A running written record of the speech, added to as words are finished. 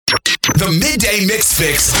The Midday Mix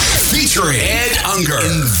Fix featuring Ed Unger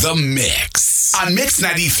in the mix on Mix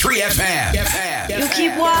 93 FM. You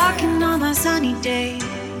keep walking on my sunny days.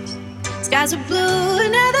 Skies are blue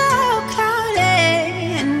and they're all cloudy,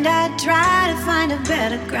 and I try to find a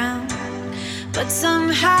better ground, but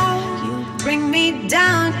somehow you bring me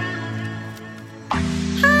down. I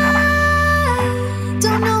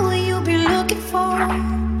don't know what you've been looking for.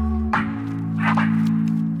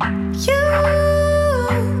 You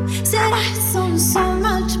said I had so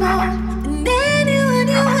much more, and then you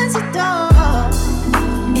answered the door.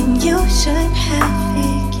 And you should have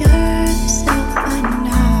figured yourself by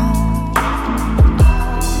now.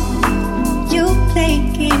 You play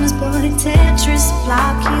games, but a Tetris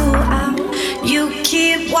block you out. You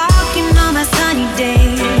keep walking on my sunny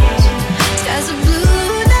days. Skies are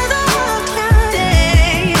blue, there's a whole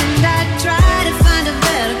cloudy, and I try to find a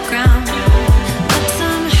better ground, but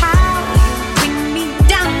somehow you bring me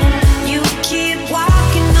down. You keep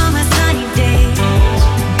walking on my sunny days.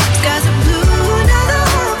 Skies are blue, there's a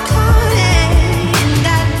whole cloudy, and I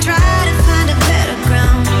try to find a better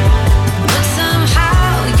ground, but somehow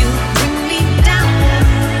you bring me down.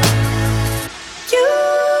 You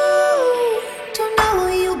don't know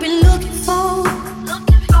what you've been looking for.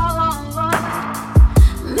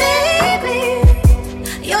 Maybe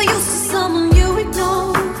you're used to someone you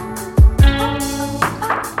ignore.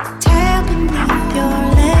 Tear beneath your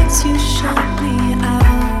legs, you shut me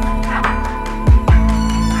out.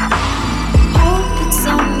 Hope that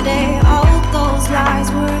someday all those lies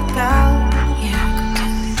work out.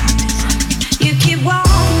 You keep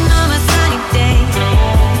walking on my sunny days.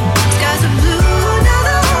 Skies are blue, now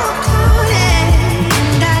the whole cloudy,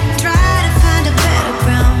 and I try to find a better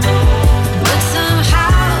ground, but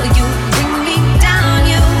somehow you bring me down.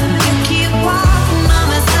 You keep walking on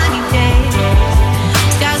my sunny days.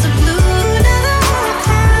 Skies are blue, now the whole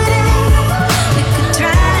cloudy. We could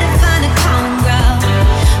try to find a common ground,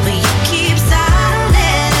 but you keep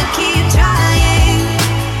silent. I keep trying.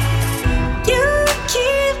 You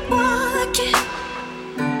keep walking,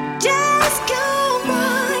 just go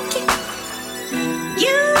walking.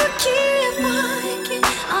 You keep walking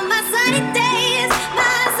on my sunny days,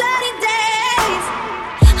 my sunny days.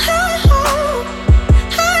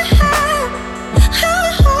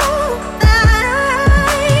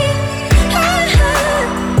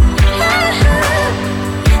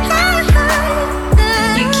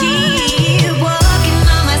 You keep walking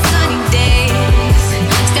on my sunny days.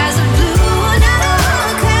 Skies are blue, now the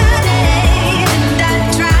whole cloudy, and I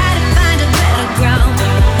try to find a better ground,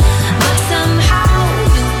 but somehow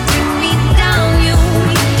you bring me down. You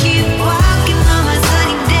keep walking on my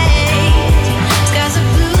sunny days. Skies are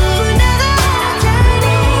blue, now the whole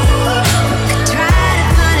cloudy. We could try to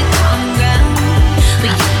find a common ground,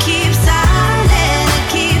 but you keep silent. I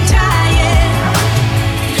keep trying.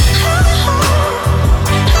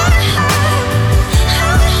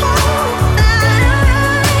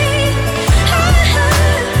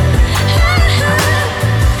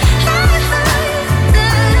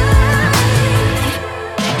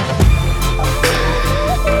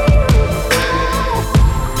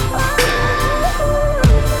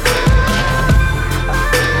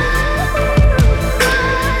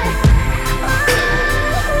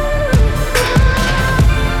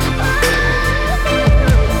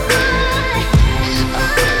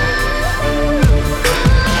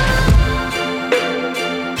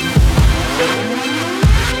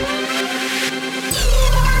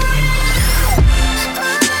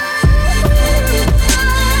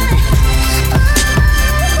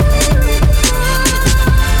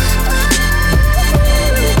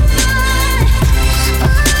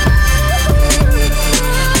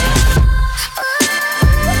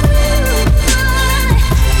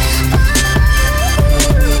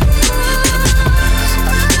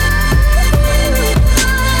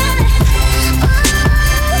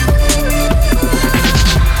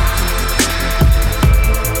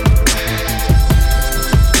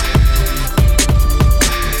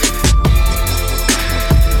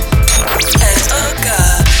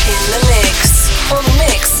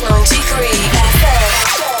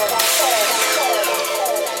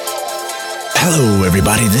 Hello,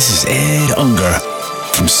 everybody. This is Ed Unger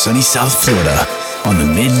from sunny South Florida on the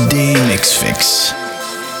Midday Mix Fix.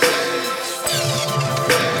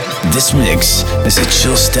 This mix is a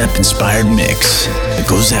chill step inspired mix that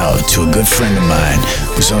goes out to a good friend of mine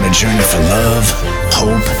who's on a journey for love,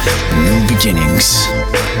 hope, and new beginnings.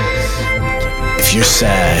 If you're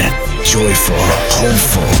sad, joyful,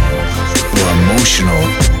 hopeful, or emotional,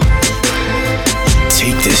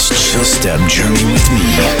 take this chill step journey with me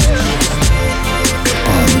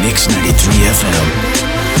on Mix 93 FM.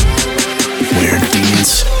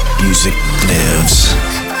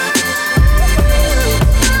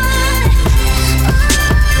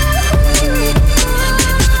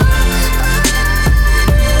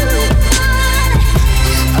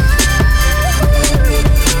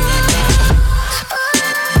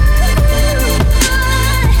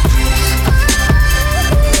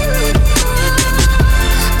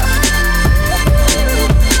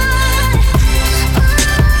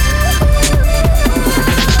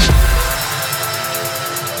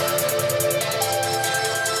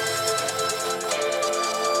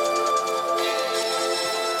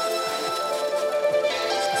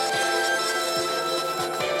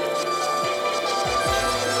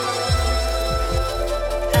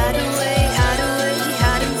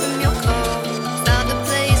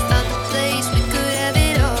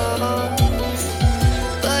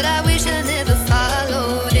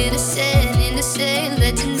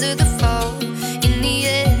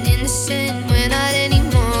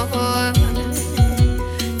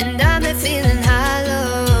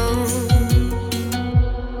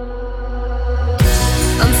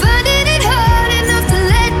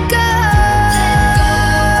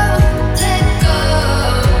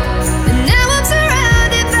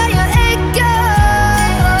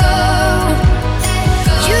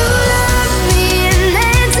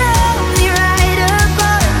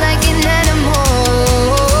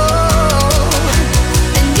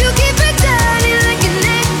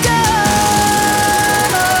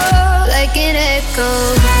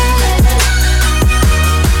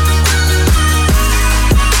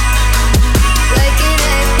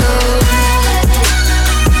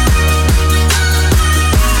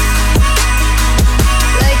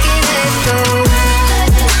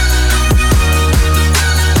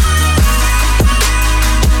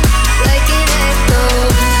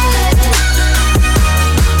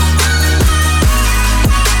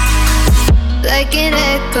 like an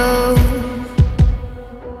echo.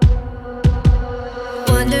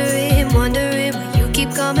 Wondering why you keep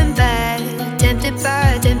coming back. Tempted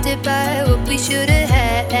by what we should have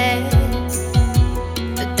had.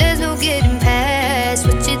 But there's no getting past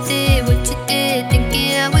what you did,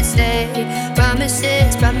 thinking I would stay.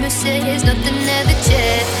 Promises, nothing ever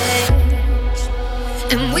changed.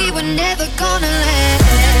 And we were never gonna last.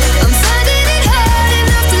 I'm finding it hard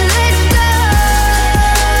enough to let go.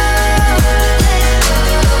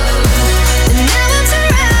 And now I'm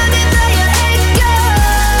surrounded by your echo.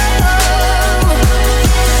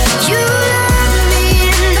 You love me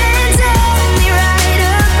and then tell me right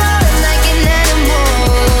apart like an animal.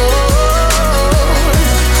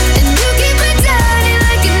 And you keep returning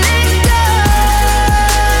like an echo.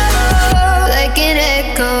 Like an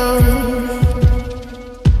echo.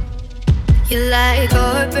 You like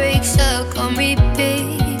heartbreak stuck on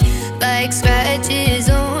repeat, like scratches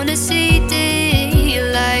on a CD. You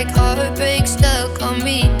like heartbreak stuck on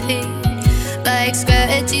repeat, like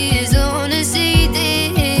scratches on a CD.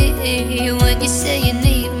 When you say you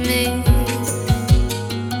need me,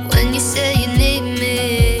 when you say you need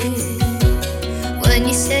me, when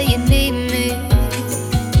you say you need me,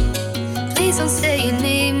 please don't say you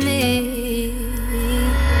need me.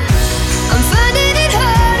 I'm finding it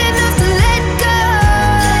hard enough to let go.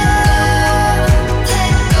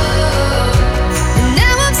 And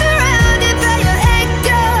now I'm surrounded by your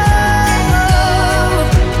echo.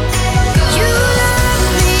 You love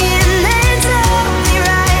me and then tell me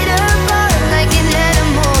right apart like an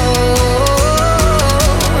animal.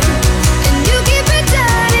 And you keep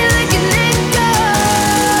returning like an echo.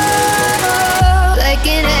 Like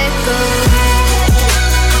an echo.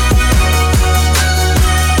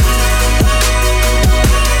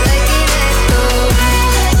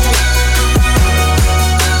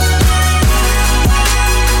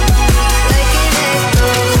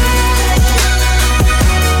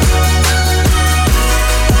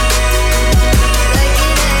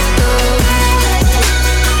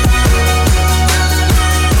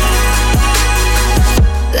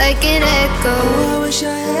 Like an echo. Oh, I wish I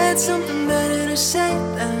had something better to say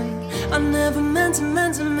then. I never meant to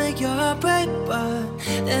make your heart break, but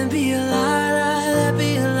that'd be a lie, that'd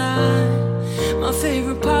be a lie. My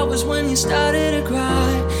favorite part was when you started to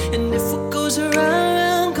cry. And if what goes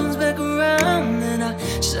around comes back around, then I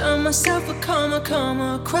show myself a karma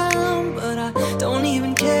crown. But I don't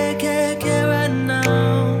even care right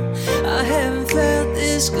now. I haven't felt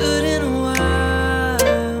this good in a while.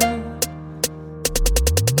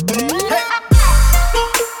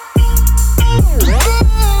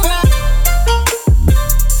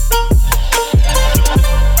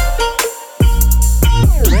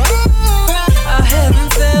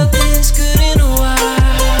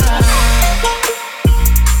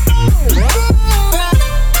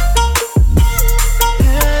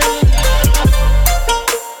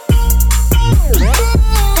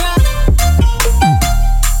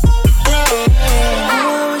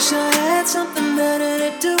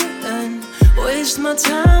 My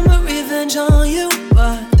time with revenge on you,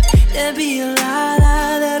 but that'd be a lie,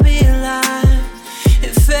 that'd be a lie.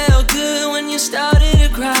 It felt good when you started to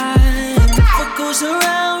cry. And if what goes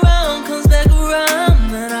around comes back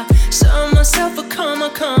around, then I saw myself a karma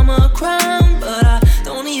crown. But I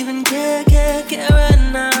don't even care right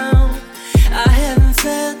now. I haven't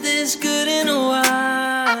felt this good in a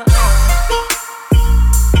while.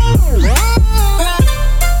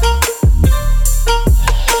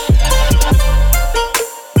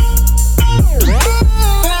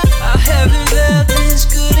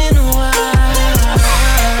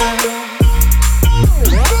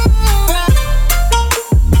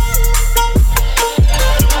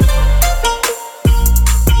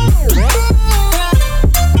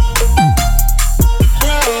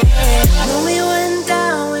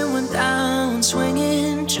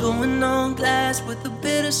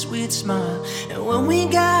 Sweet smile. And when we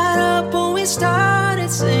got up, when we started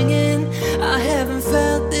singing, I haven't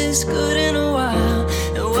felt this good in a while.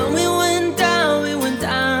 And when we went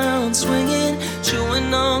down swinging,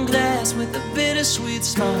 chewing on glass with a bittersweet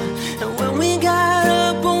smile. And when we got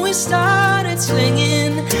up, when we started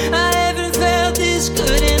singing, I haven't felt this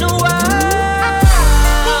good in a while.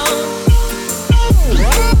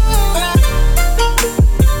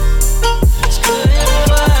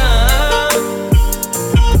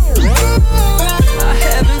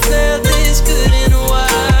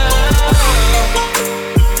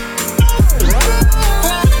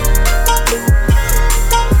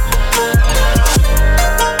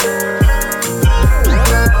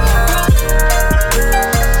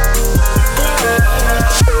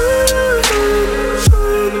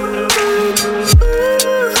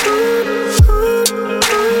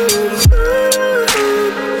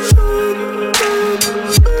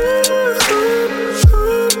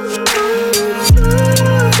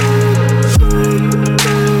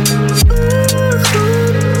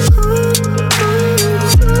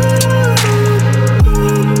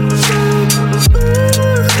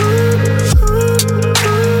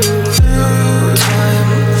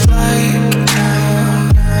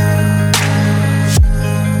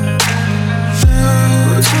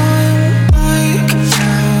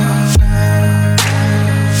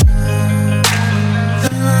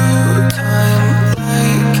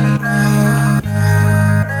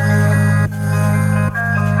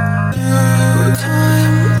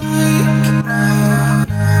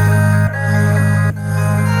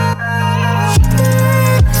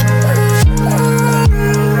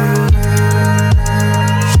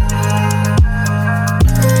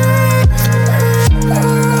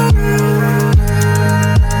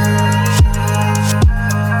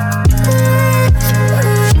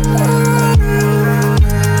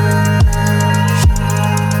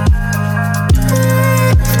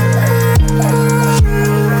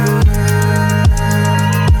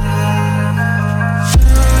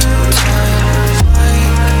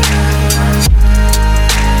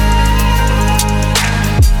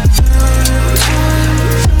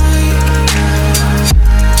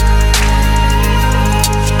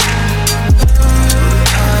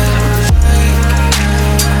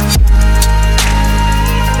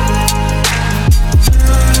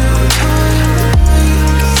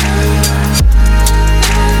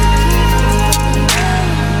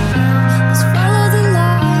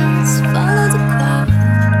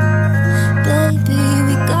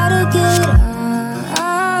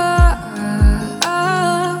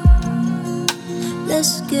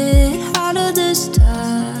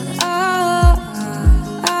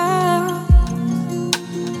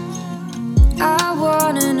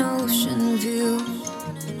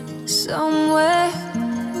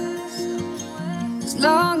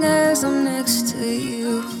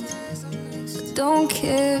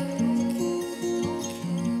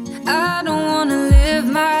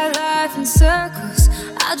 in circles.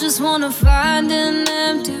 I just wanna find an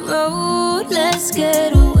empty road. Let's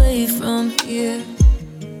get away from here.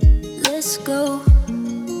 Let's go.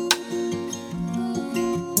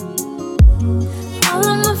 All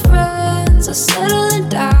of my friends are settling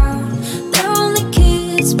down. They're only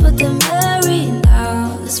kids, but they're married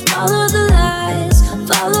now. Let's follow the lights,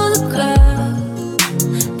 follow the crowd.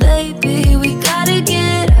 Baby, we gotta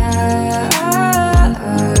get out.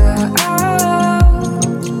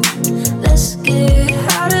 Let's get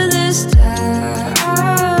out of this town.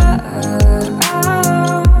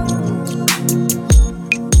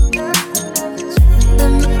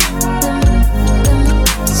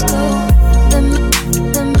 Let's go.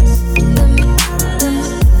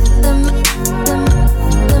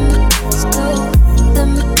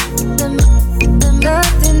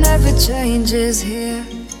 Nothing ever changes here.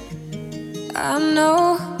 I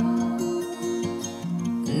know.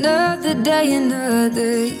 Another day,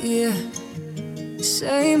 another year.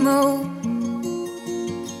 Same old.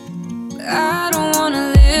 I don't wanna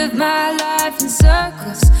live my life in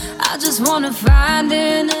circles. I just wanna find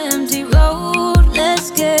an empty road. Let's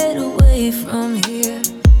get away from here.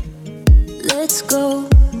 Let's go.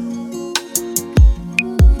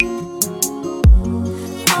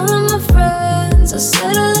 All of my friends are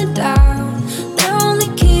settling down. They're only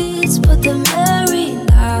kids, but they're married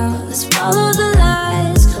now. Let's follow the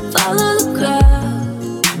lights, follow the crowd.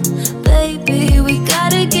 Baby, we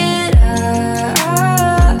gotta get out.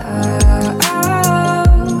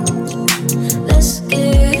 Let's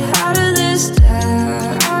get out of this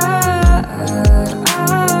town.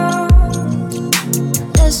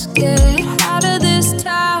 Let's get out of this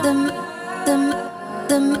town.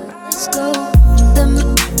 Let's go.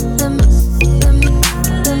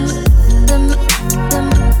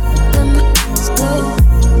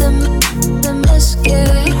 Let's get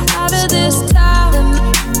out of this town.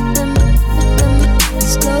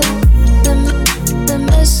 Let's go.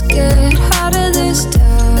 Let's get out of this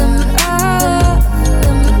town.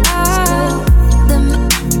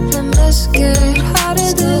 Let's get out of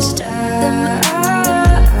this town.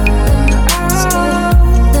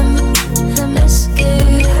 Let's get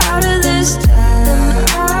out of this town.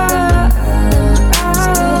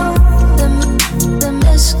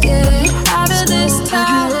 Let's get out of this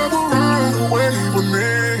town.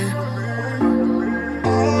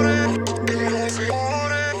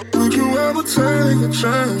 Would you ever take a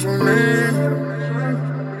chance with me?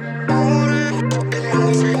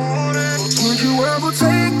 Would you ever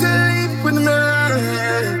take a leap with me?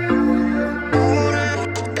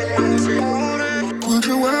 Would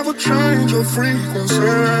you ever change your frequency?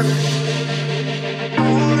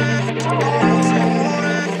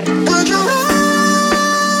 Would you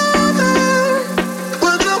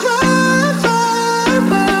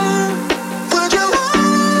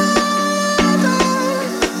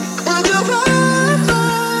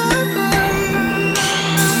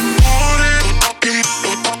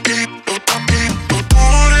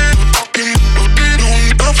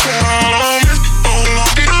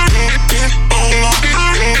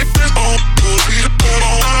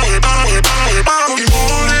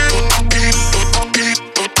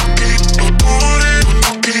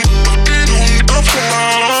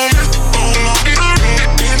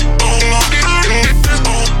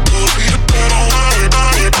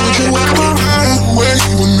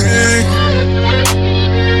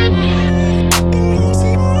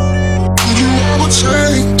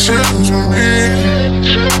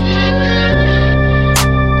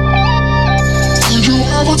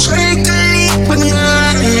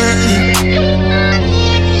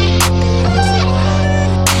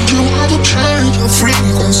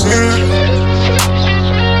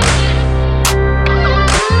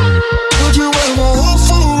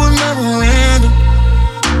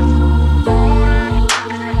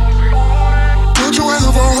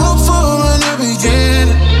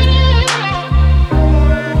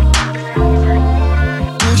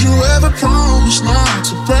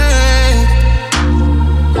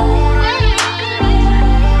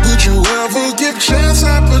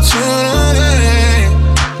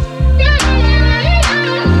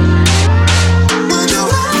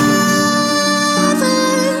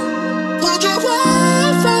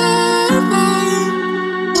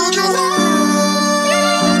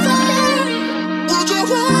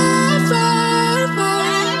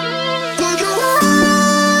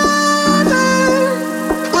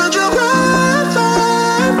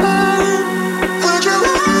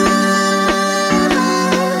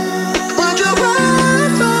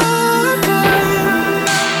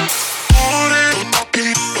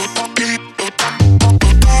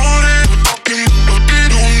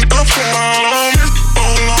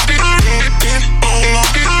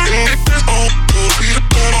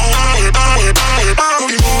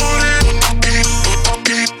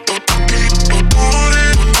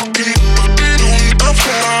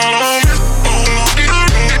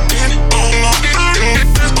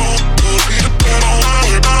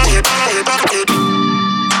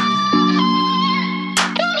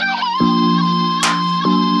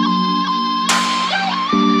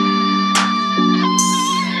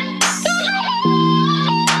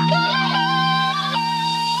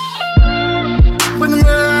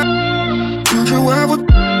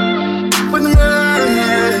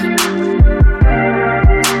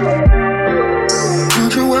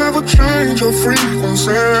ever change your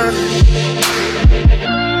frequency?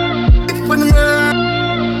 With me,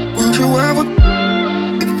 would you ever?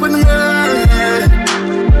 With me,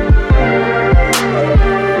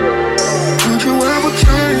 would you ever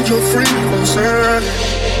change your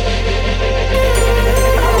frequency?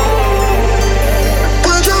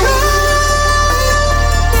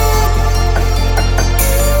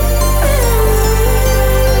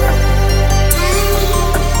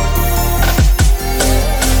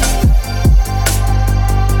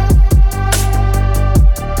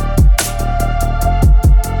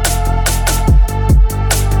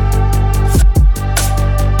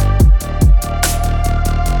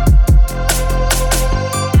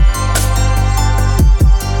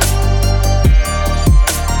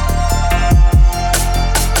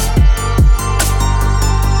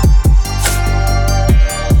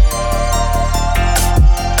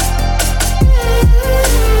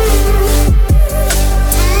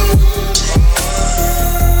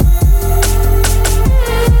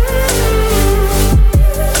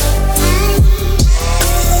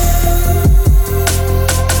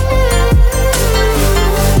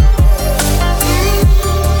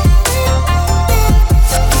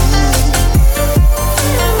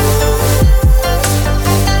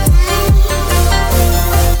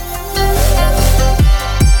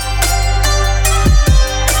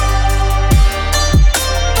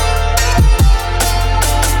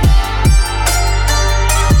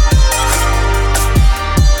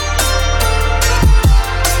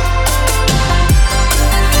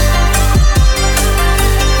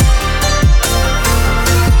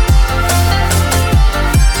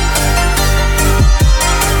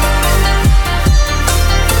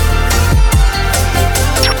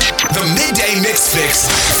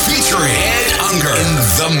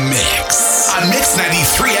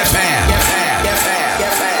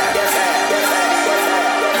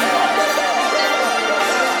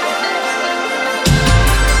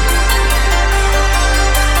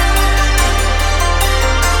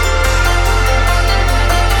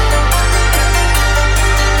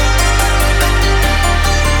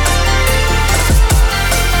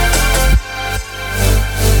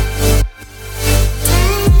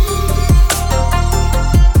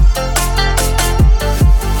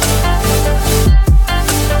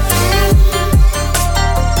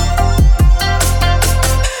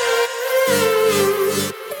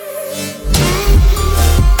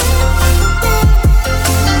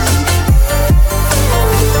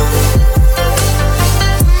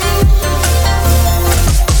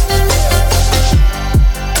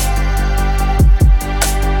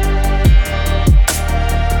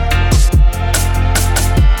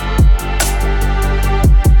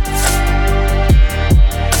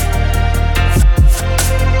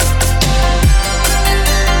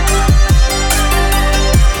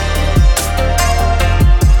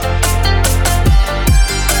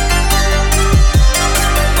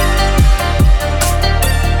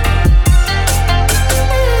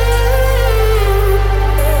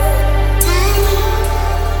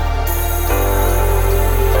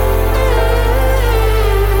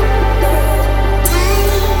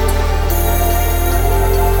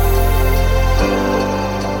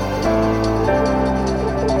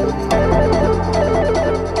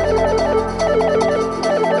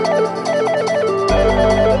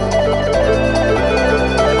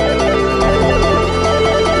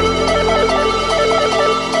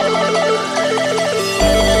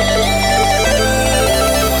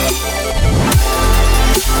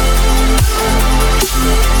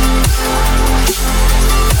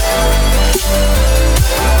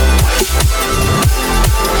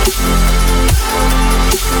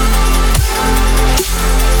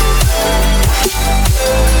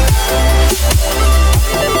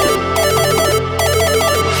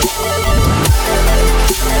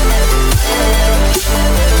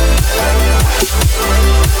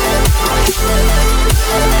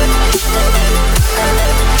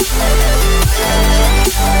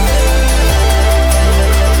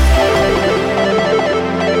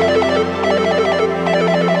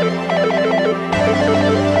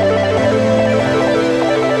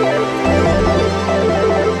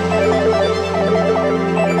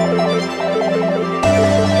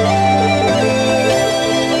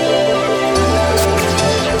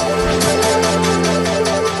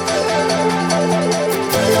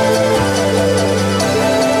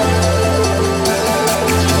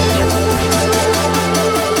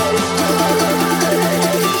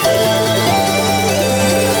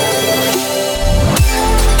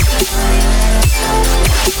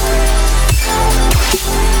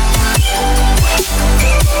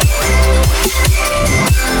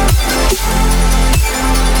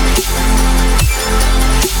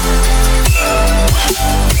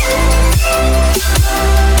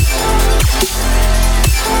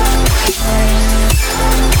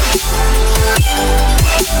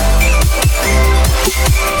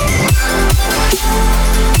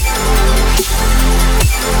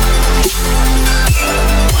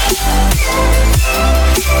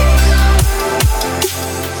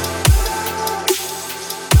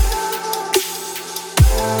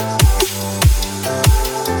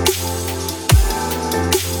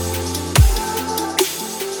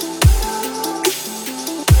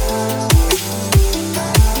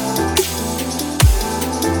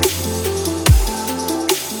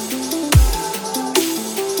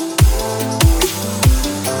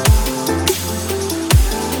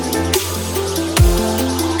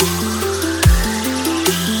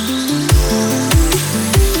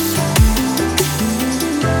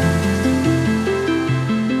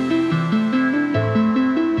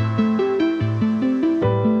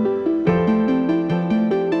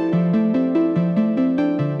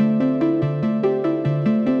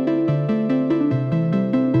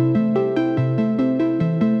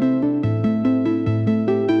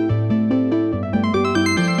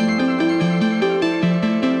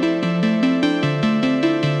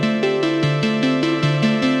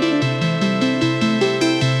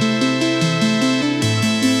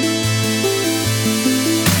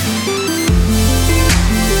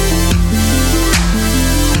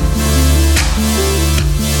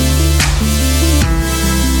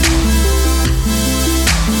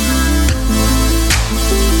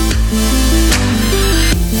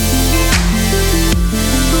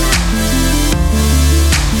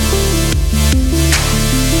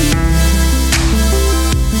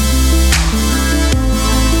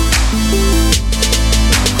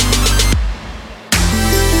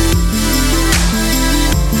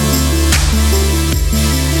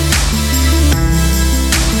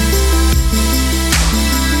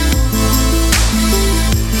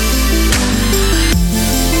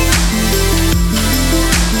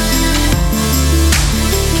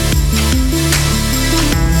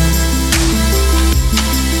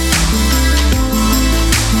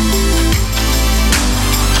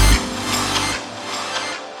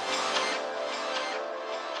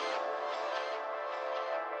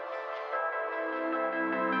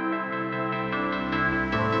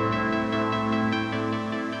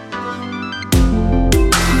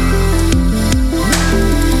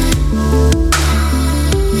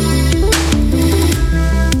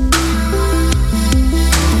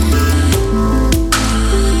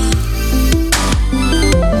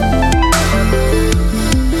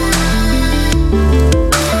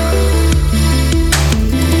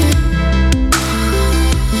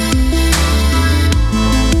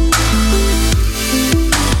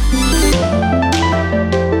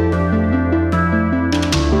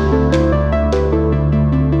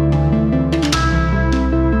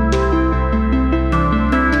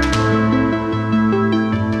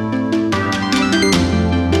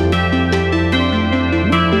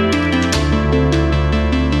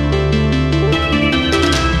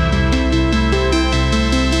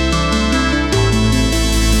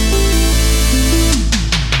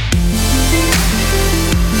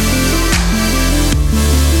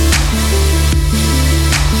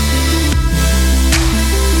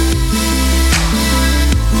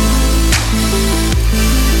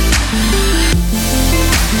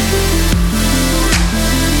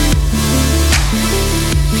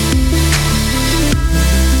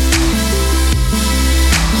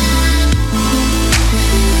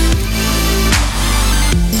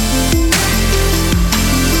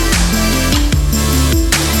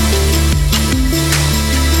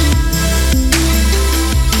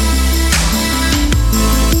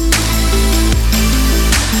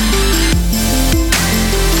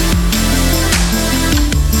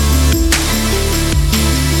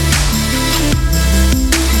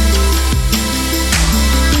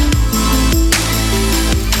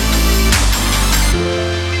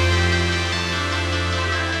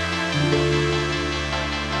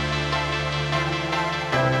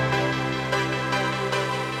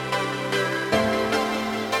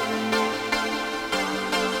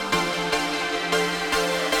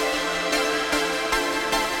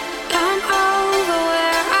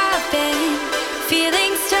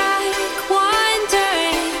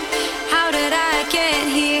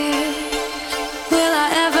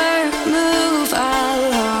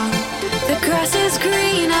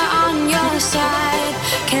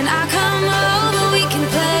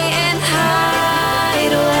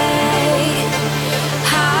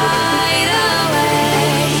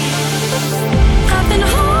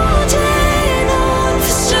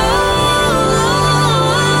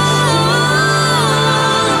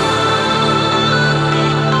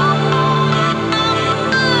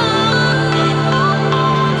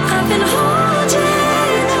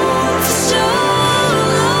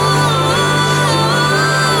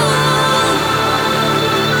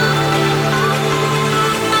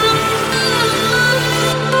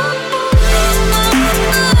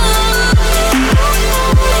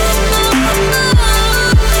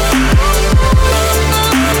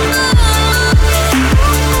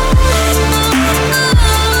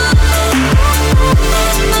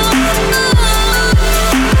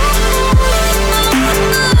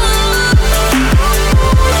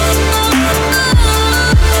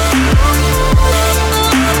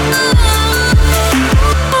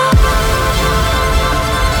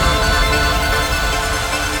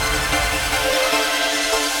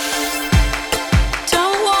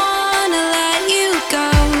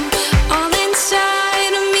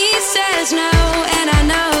 says no, and I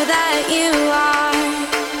know that you are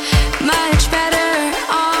much better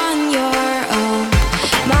on your own.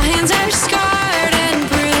 My hands are scarred and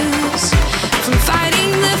bruised from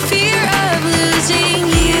fighting the fear of losing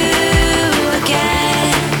you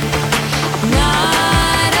again.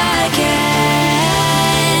 Not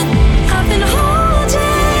again. I've been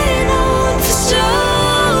holding on for so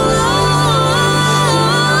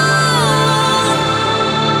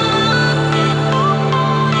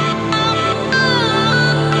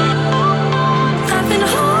I've been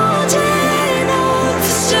holding on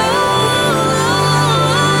for so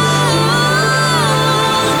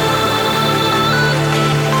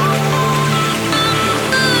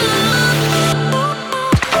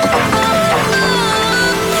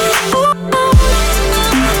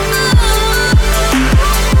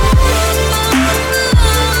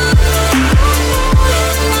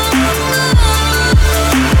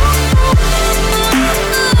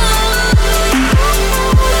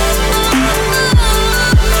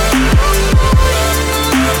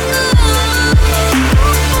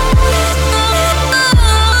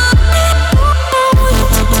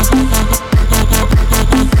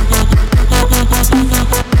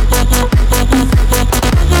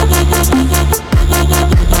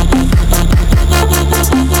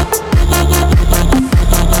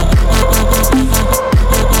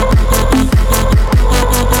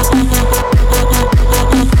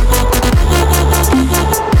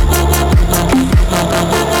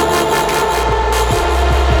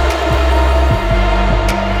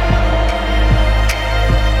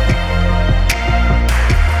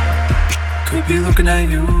could be looking at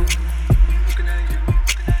you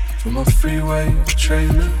from a freeway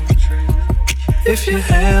trailer. If you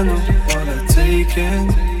handle what I take in,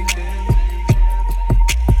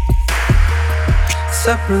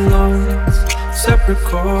 separate loans, separate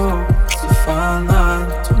calls, a fine line.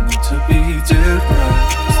 Don't need to be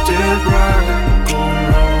dead right, go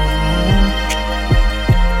wrong.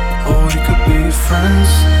 Or we could be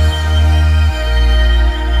friends.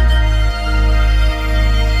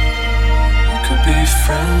 We could be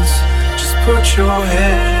friends. Just put your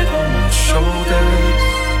head on my shoulders.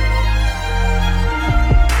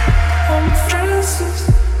 I'm Francis,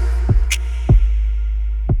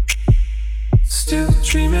 still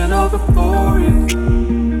dreaming of a boring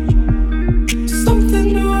something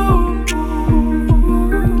new.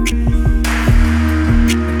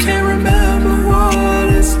 I can't remember what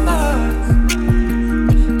it's like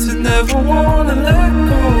to never wanna let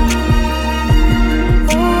go.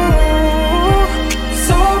 Oh,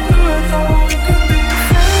 so good though we could be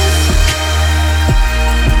friends.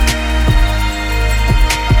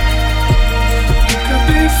 We could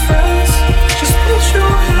be friends. Just put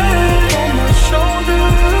your head on my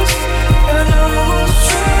shoulders, and I will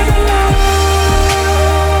try to love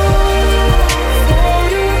for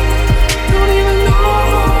you. Don't even know.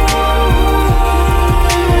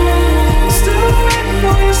 Still waiting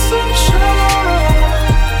for your sunshine.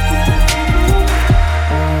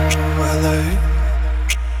 Oh, LA,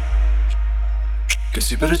 guess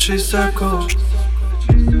you better chase that ghost.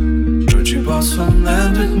 Heard you bought some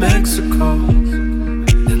land in Mexico,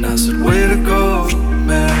 and I said, way to go,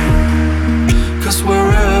 man. 'Cause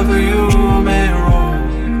wherever you may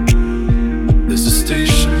roam, there's a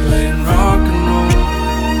station playing rock and roll.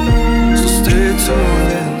 So stay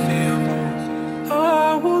tuned and be alone.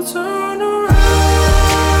 I will turn around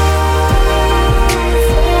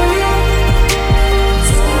for you.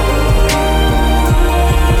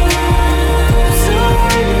 Still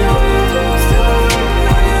waiting on you, still waiting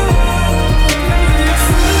on you.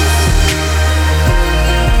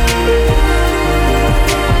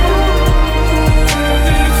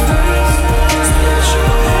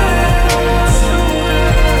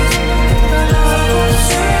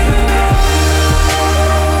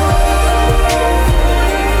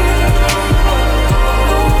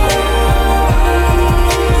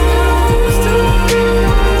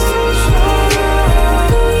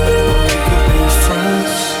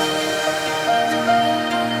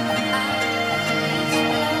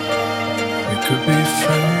 We could be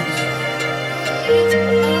friends.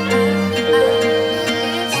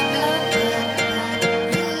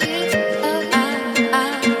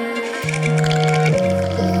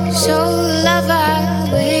 So lover,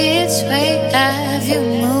 which way have you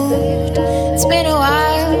moved? It's been a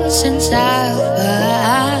while since our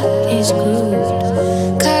bodies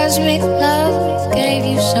grooved. Cosmic love gave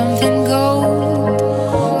you something gold,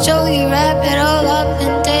 so you wrap it all up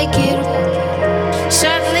and take it.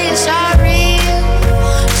 Suddenly it's all real,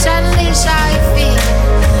 suddenly it's how you feel.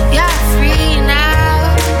 You're free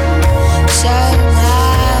now,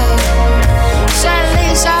 somehow. Suddenly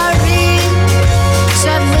it's all real.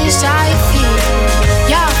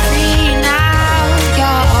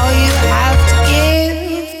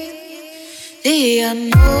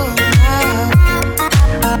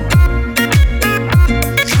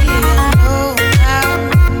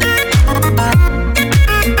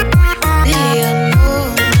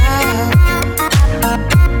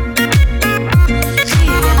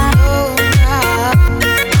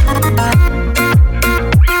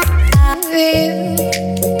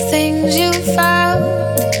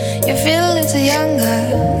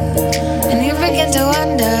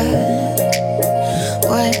 wonder,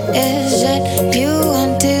 what is it you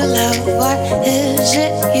want to love? What is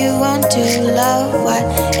it you want to love? What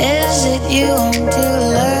is it you want to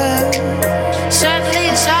love? Suddenly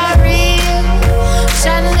it's all real,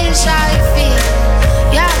 suddenly it's how you feel.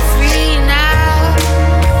 You're free now,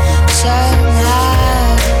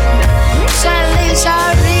 somehow. Suddenly it's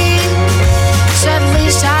all real, suddenly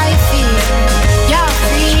it's how you feel. You're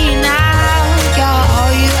free now, you're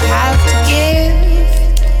all you have to give.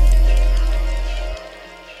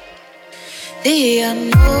 The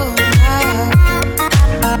unknown now.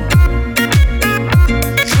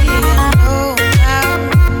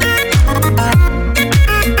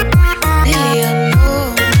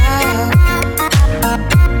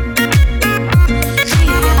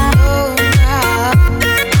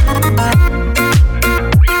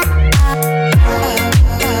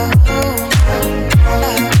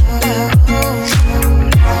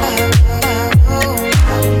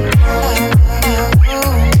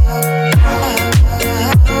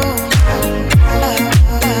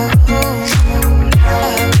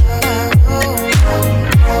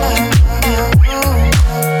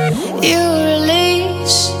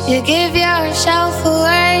 You give yourself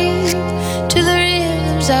away to the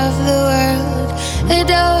rhythms of the world,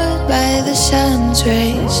 adored by the sun's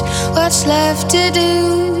rays. What's left to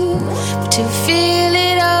do but to feel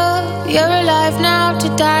it all? You're alive now, to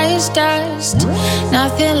die is dust.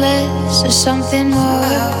 Nothing less or something more.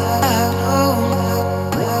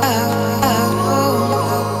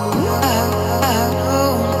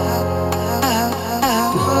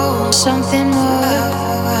 Something more.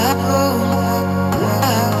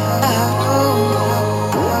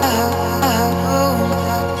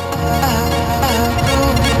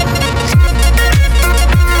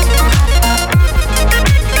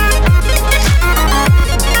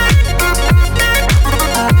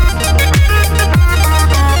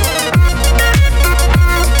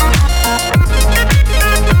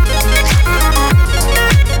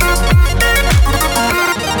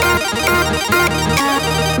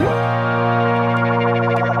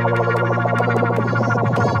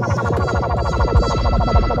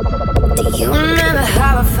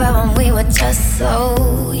 Just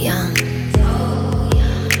so young.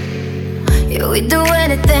 Yeah, we do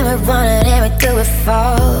anything we want and we do it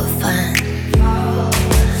for fun.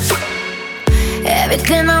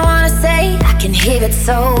 Everything I wanna say, I can hear it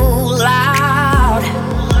so loud.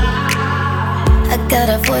 I got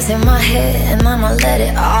a voice in my head and I'ma let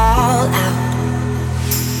it all out.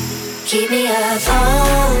 Keep me up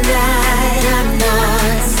all night, I'm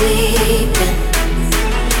not sleeping.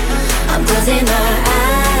 I'm closing my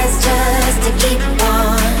eyes just to keep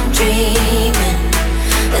on dreaming.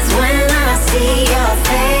 That's when I see your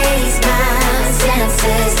face, my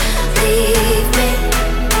senses leave me.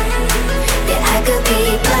 Yeah, I could be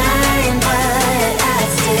blind, but I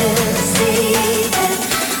still see it.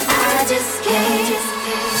 I just can't.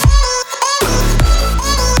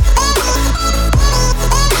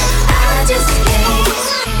 I just can't.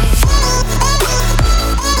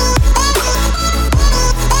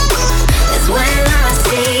 It's when I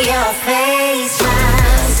see your face, my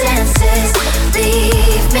senses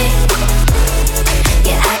leave me.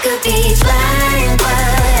 Yeah, I could be blind,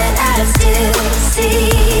 but I still see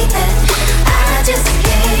it. I just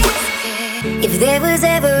can't. If there was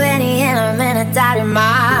ever any element of doubt in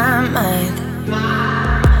my mind,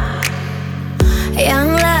 young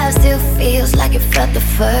love still feels like it felt the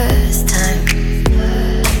first time.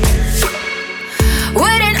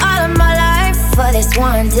 Waiting all of my life for this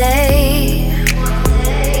one day.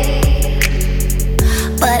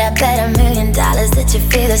 But I bet $1 million that you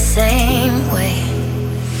feel the same way.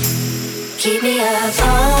 Keep me up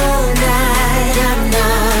all night, I'm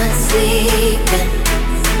not sleeping.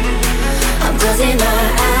 I'm closing my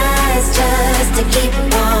eyes just to keep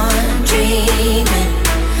on dreaming.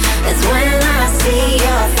 That's when I see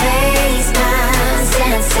your face, my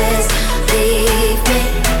senses leave me.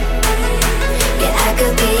 Yeah, I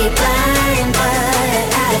could be blind, but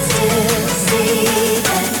I still see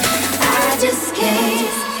that. I just can't.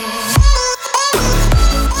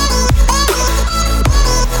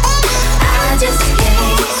 I just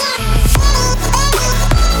can't.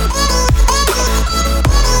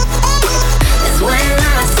 It's when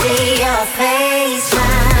I see your face.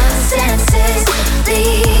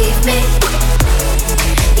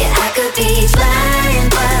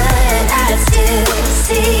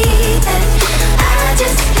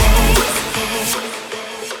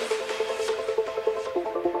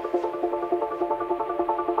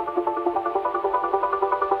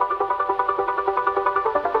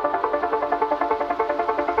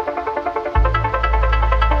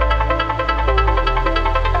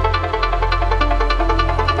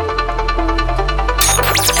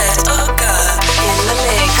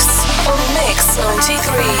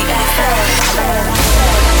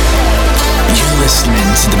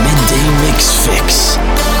 listening to the Midday Mix Fix.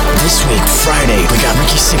 This week, Friday, we got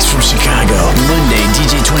Ricky Six from Chicago. Monday,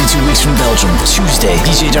 DJ 22 Weeks from Belgium. Tuesday,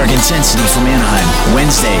 DJ Dark Intensity from Anaheim.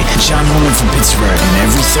 Wednesday, John Holman from Pittsburgh. And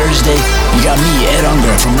every Thursday, you got me, Ed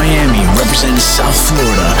Unger from Miami, representing South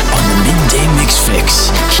Florida on the Midday Mix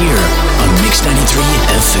Fix, here on Mix 93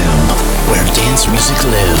 FM, where dance music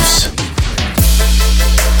lives.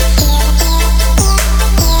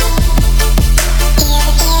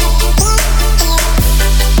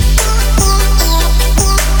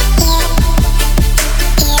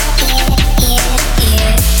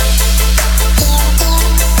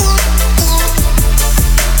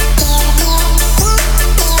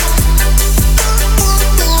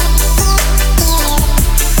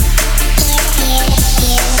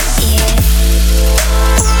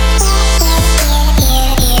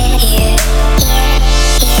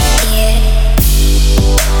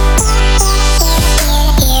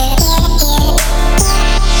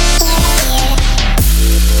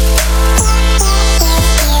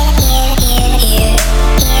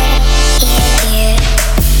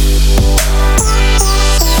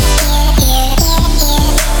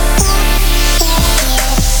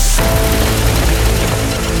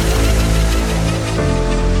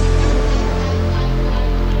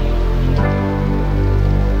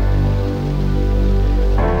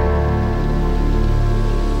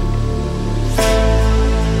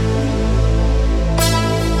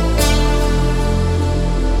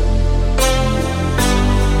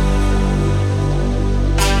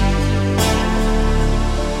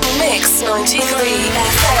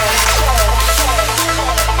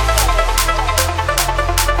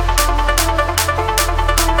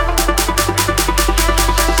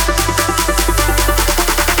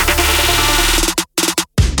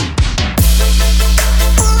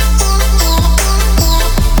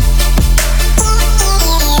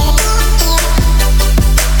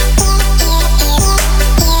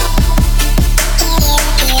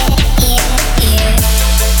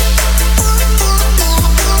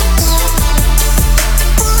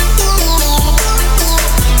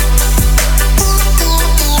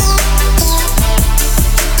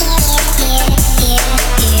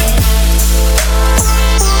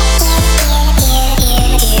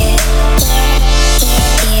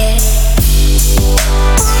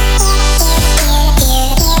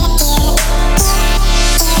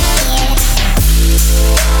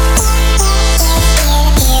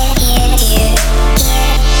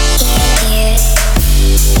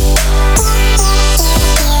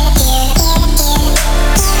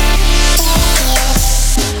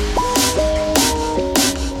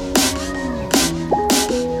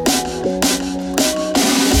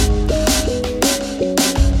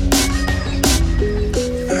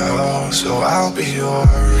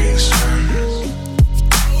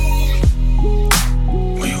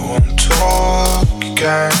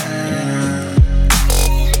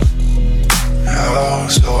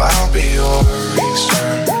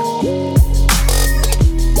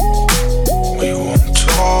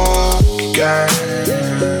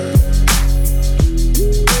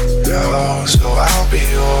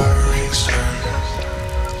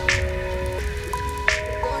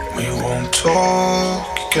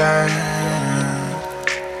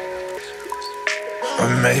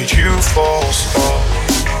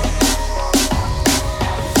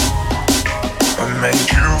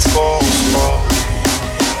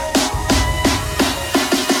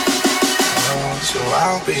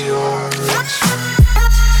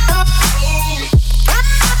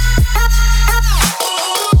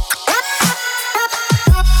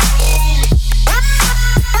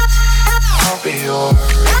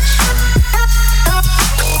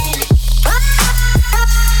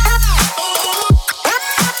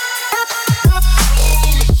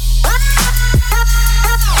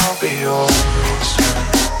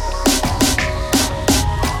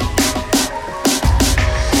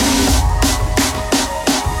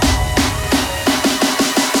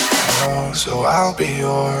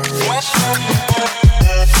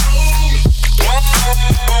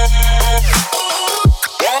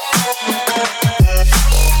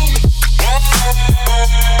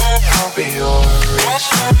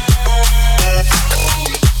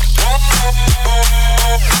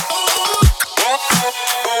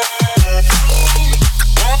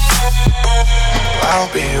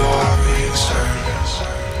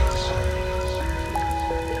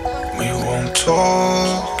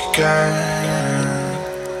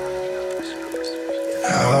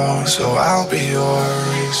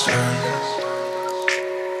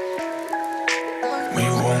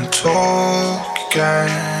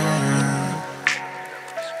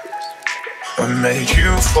 I made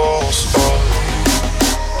you fall slow.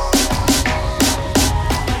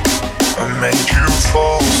 I made you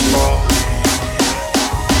fall slow.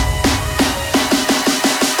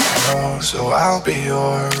 Oh, so I'll be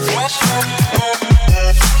your reason.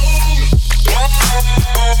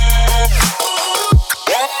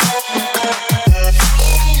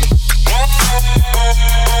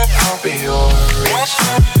 I'll be your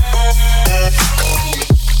reason.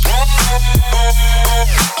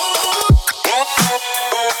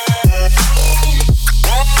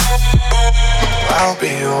 I'll be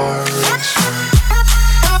your reason.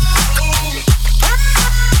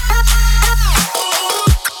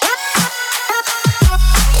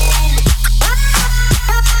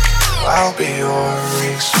 I'll be your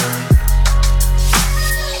reason.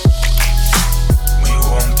 We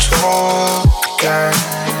won't talk again.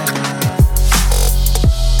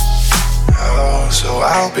 Oh, so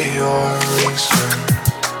I'll be your reason.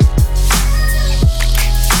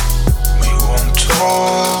 We won't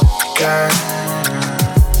talk again.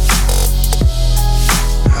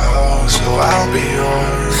 Oh, so I'll be your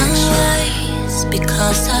reason. I'm wise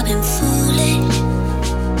because I've been foolish.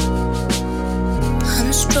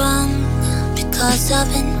 I'm strong because I've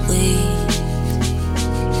been weak.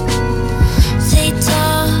 They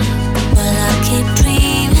talk while I keep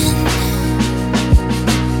dreaming,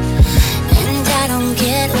 and I don't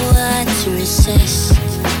get what to resist.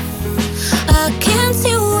 I can't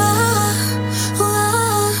see why.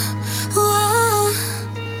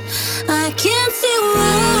 I can't see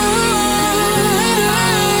why.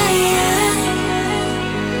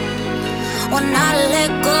 When I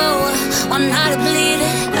let go, when I bleed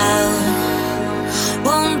it out,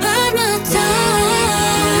 won't burn my time.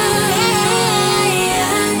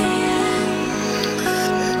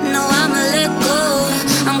 No, I'ma let go,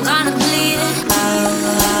 I'm gonna bleed it out.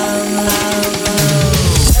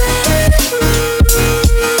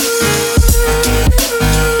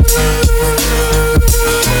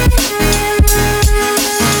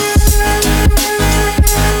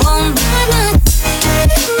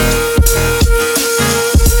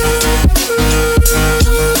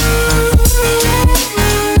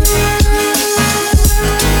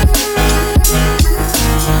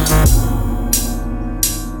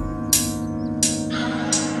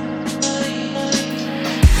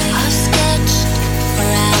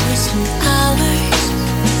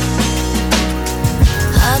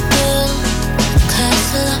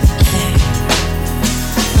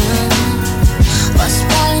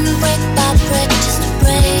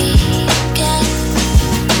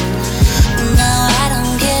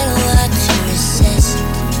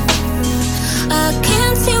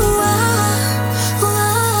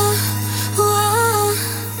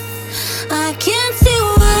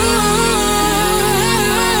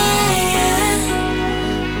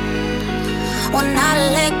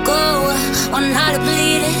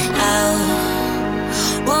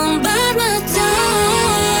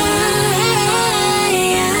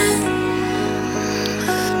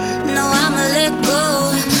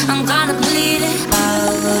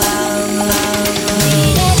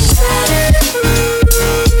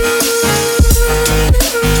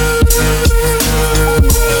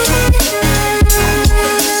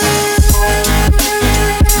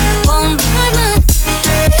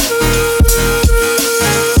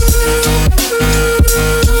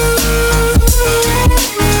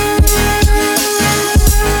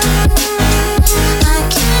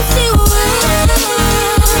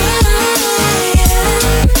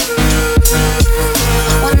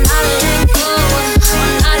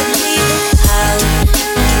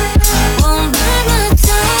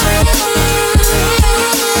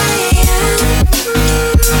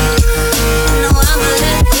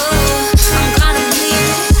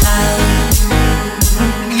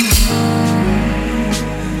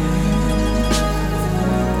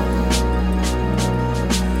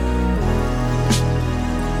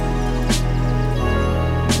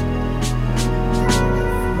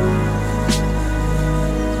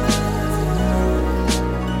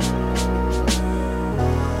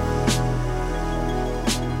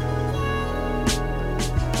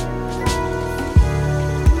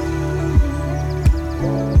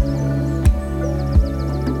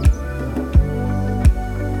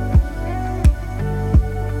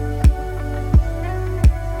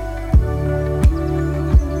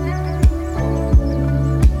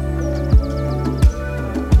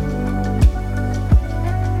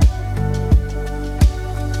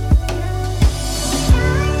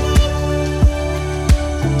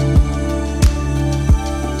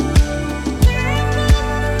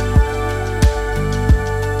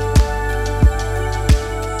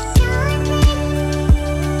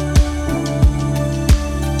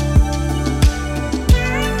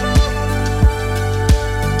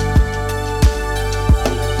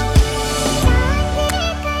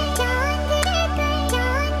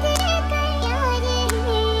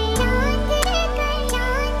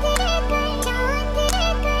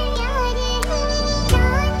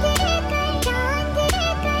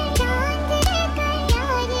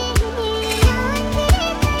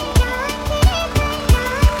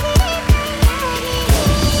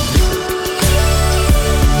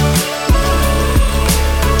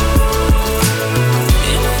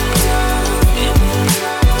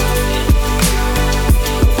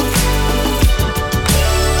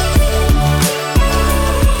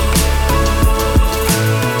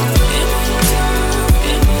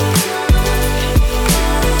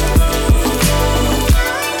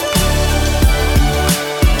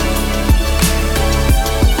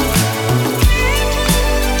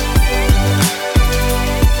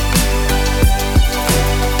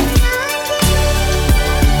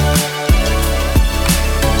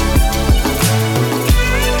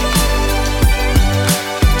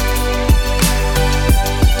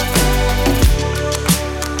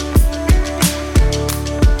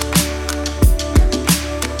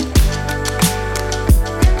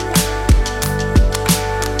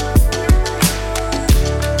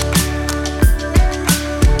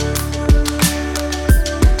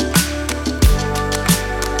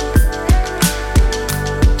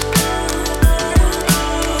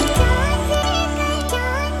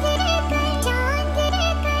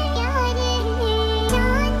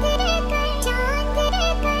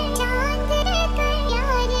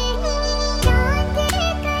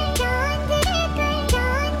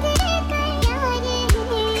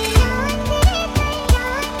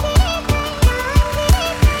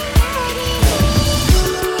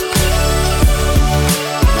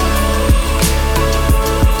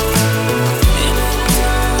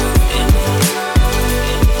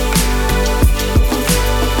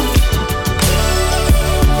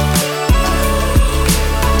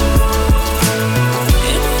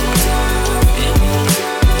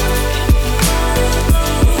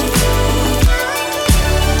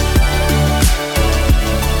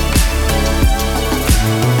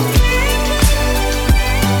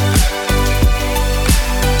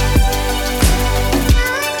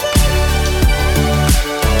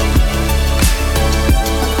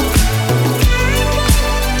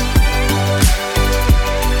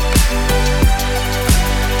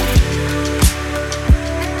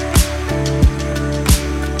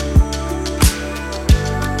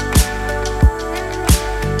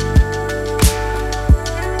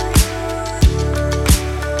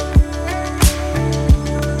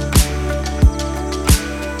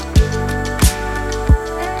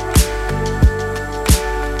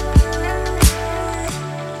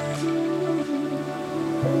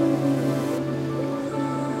 The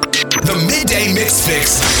Midday Mix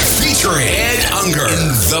Fix featuring Ed Unger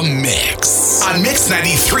in the mix on Mix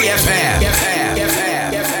 93 FM.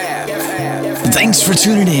 Thanks for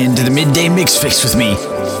tuning in to the Midday Mix Fix with me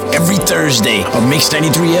every Thursday on Mix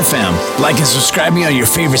 93 FM. Like and subscribe me on your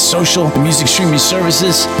favorite social and music streaming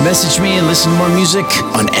services. Message me and listen to more music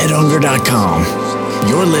on edunger.com.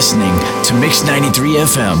 You're listening to Mix 93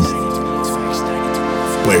 FM,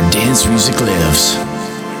 where dance music lives.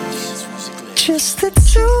 Just the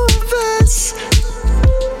two of us,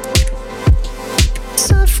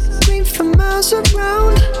 suffering for miles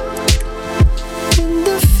around, in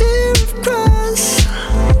the fear of grass,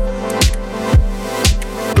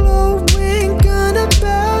 glowing gun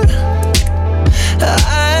about.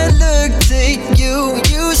 I looked at you,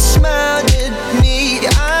 you smiled at me.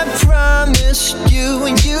 I promised you,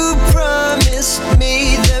 and you promised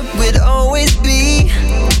me that we'd always be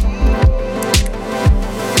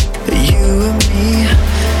you and me.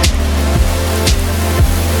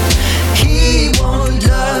 He won't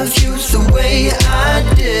love you the way I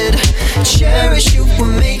did. Cherish you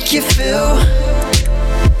will make you feel.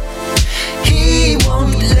 He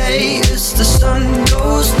won't lay as the sun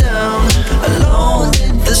goes down, alone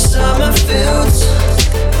in the summer fields.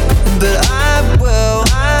 But I will,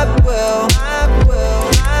 I will, I will,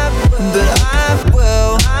 I will. But I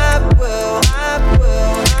will, I will, I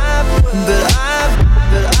will, I will. But I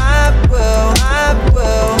will, I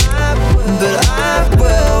will, I will. But I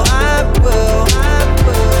will, I will, I will, but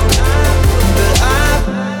I will.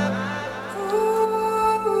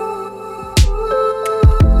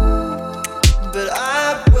 But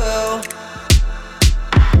I will.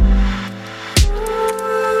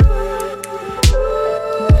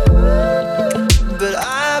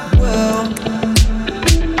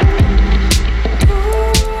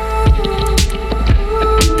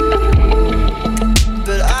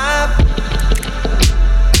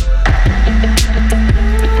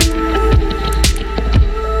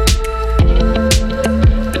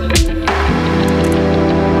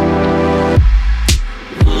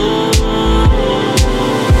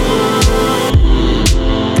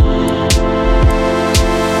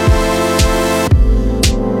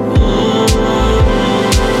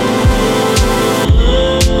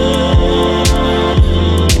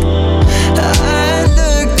 But I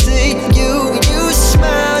looked at you, you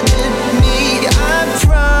smiled at me. I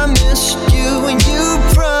promised you, and you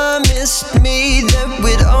promised me that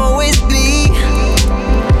we'd always be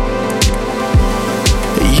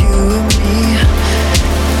you and me.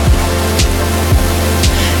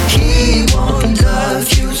 He won't love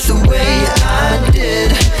you the way I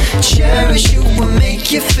did. Cherish you will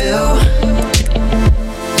make you feel.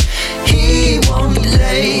 He won't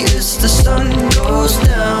lay as the sun goes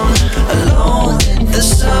down, alone in the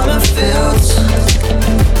summer fields.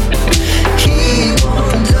 He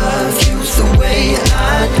won't love you the way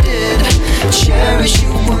I did. Cherish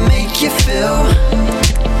you will make you feel.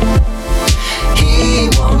 He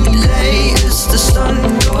won't lay as the sun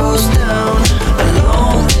goes down,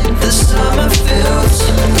 alone in the summer fields.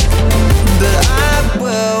 But I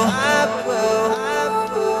will, I will, I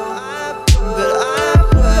will, I will. But I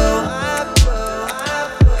will, I will, I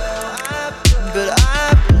will, I will. But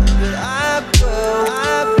I will,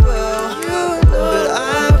 I will. But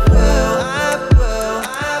I will, I will,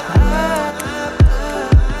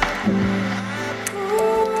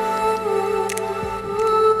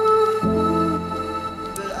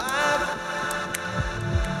 but I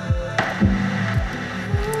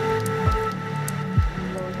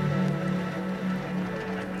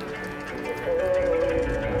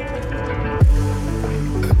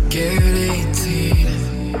Get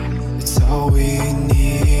 18, it's all we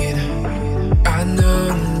need. I know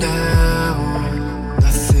now,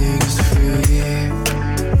 nothing's free.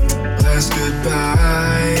 Last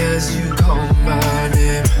goodbye as you call my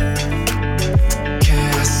name.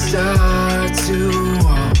 Can I start to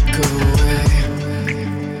walk away?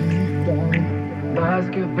 Last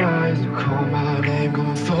goodbye as you call my name.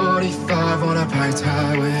 Going 45 on a packed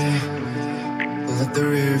highway. Let the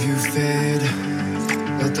rear view fade.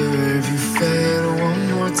 Let the rear view fade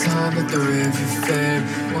one more time. Let the rear view fade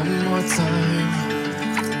one more time.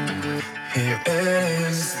 Here it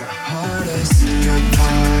is, the hardest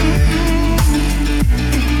goodbye.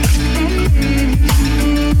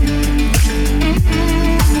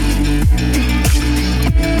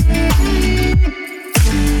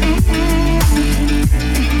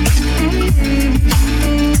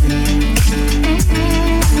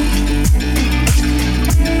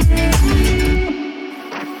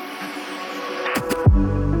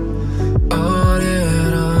 On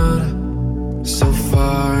and on, so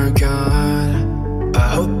far gone.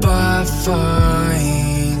 I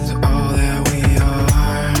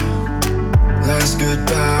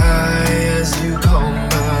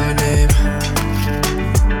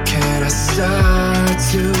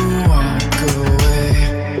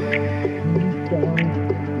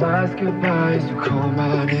Last goodbyes, you call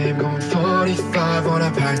my name, going 45 on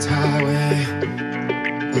a packed highway.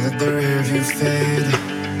 Let the rearview fade,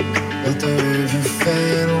 let the rearview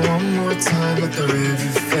fade. One more time, let the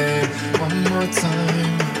rearview fade. One more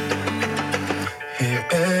time. Here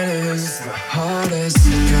it is, the hardest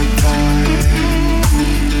goodbye.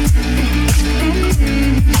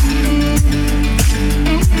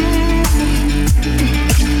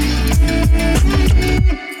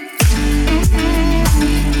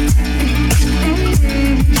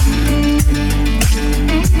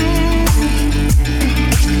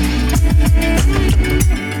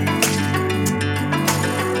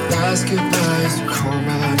 Last goodbyes, you call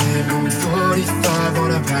my name, going 45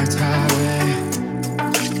 on a packed highway.